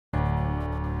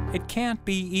It can't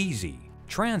be easy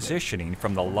transitioning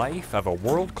from the life of a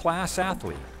world-class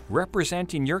athlete,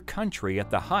 representing your country at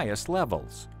the highest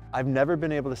levels. I've never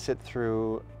been able to sit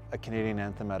through a Canadian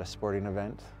anthem at a sporting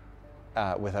event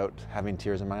without having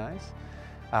tears in my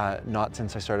eyes. Not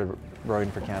since I started rowing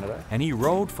for Canada. And he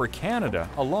rowed for Canada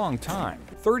a long time.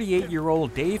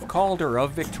 38-year-old Dave Calder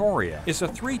of Victoria is a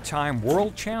 3-time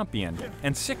world champion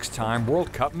and 6-time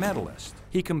World Cup medalist.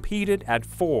 He competed at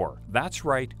 4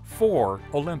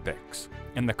 Olympics.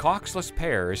 In the coxless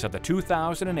pairs of the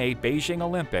 2008 Beijing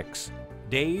Olympics,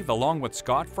 Dave, along with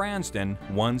Scott Fransden,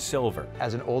 won silver.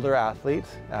 As an older athlete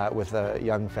with a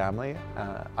young family,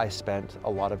 I spent a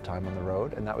lot of time on the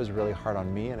road, and that was really hard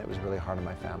on me, and it was really hard on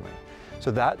my family.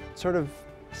 So that sort of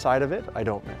side of it, I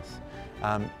don't miss.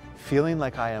 Feeling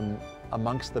like I am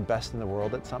amongst the best in the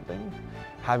world at something,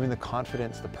 having the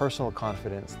confidence, the personal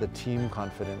confidence, the team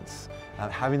confidence,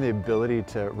 having the ability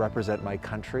to represent my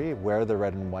country, wear the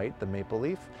red and white, the maple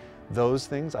leaf, those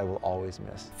things I will always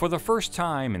miss. For the first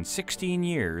time in 16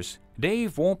 years,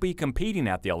 Dave won't be competing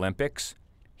at the Olympics.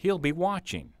 He'll be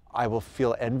watching. I will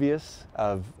feel envious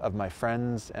of my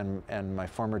friends and my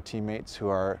former teammates who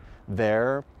are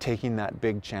there taking that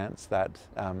big chance that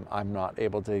I'm not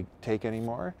able to take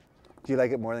anymore. Do you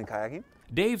like it more than kayaking?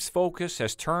 Dave's focus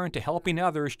has turned to helping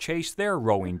others chase their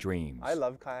rowing dreams. I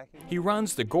love kayaking. He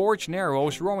runs the Gorge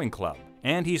Narrows Rowing Club,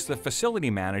 and he's the facility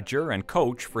manager and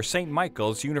coach for St.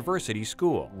 Michael's University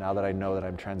School. Now that I know that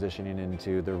I'm transitioning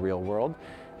into the real world,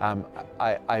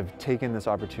 I've taken this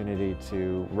opportunity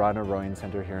to run a rowing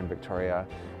center here in Victoria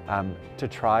to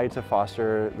try to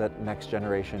foster that next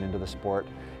generation into the sport,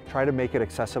 try to make it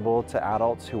accessible to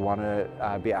adults who want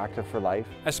to be active for life.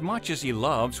 As much as he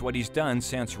loves what he's done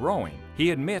since rowing,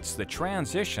 he admits the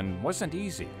transition wasn't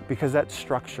easy. Because that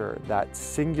structure, that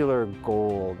singular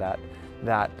goal,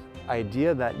 that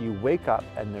idea that you wake up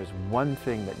and there's one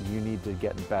thing that you need to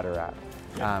get better at.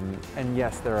 And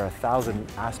yes, there are 1,000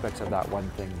 aspects of that one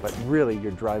thing, but really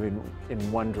you're driving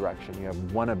in one direction. You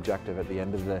have one objective at the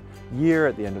end of the year,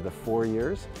 at the end of the 4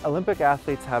 years. Olympic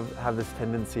athletes have this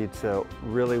tendency to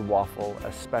really waffle,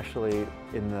 especially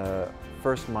in the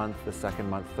first month, the second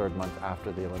month, third month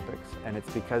after the Olympics. And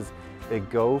it's because they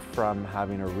go from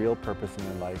having a real purpose in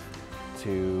their life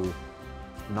to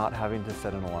not having to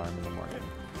set an alarm in the morning,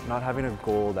 not having a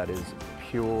goal that is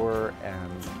pure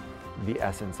and the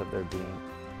essence of their being.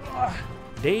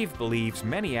 Dave believes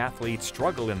many athletes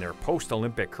struggle in their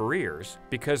post-Olympic careers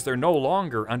because they're no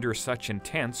longer under such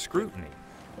intense scrutiny.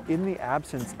 In the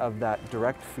absence of that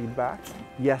direct feedback,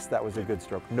 yes, that was a good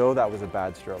stroke. No, that was a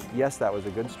bad stroke. Yes, that was a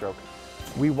good stroke.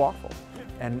 We waffle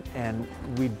and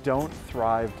we don't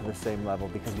thrive to the same level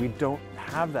because we don't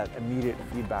have that immediate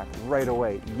feedback right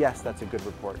away. Yes, that's a good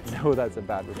report. No, that's a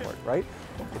bad report, right?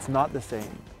 It's not the same.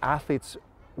 Athletes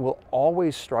will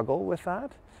always struggle with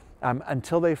that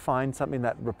until they find something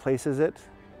that replaces it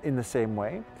in the same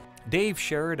way. Dave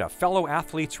shared a fellow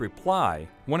athlete's reply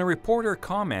when a reporter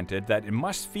commented that it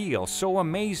must feel so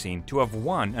amazing to have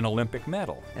won an Olympic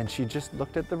medal. And she just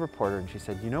looked at the reporter and she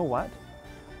said, you know what?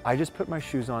 I just put my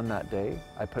shoes on that day,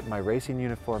 I put my racing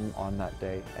uniform on that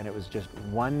day, and it was just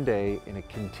one day in a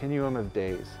continuum of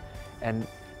days. And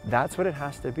that's what it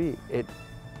has to be.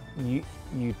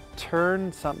 You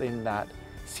turn something that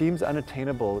seems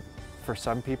unattainable for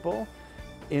some people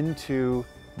into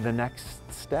the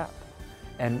next step.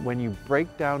 And when you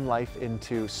break down life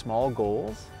into small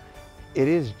goals, it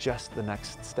is just the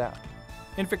next step.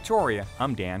 In Victoria,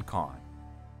 I'm Dan Kahan.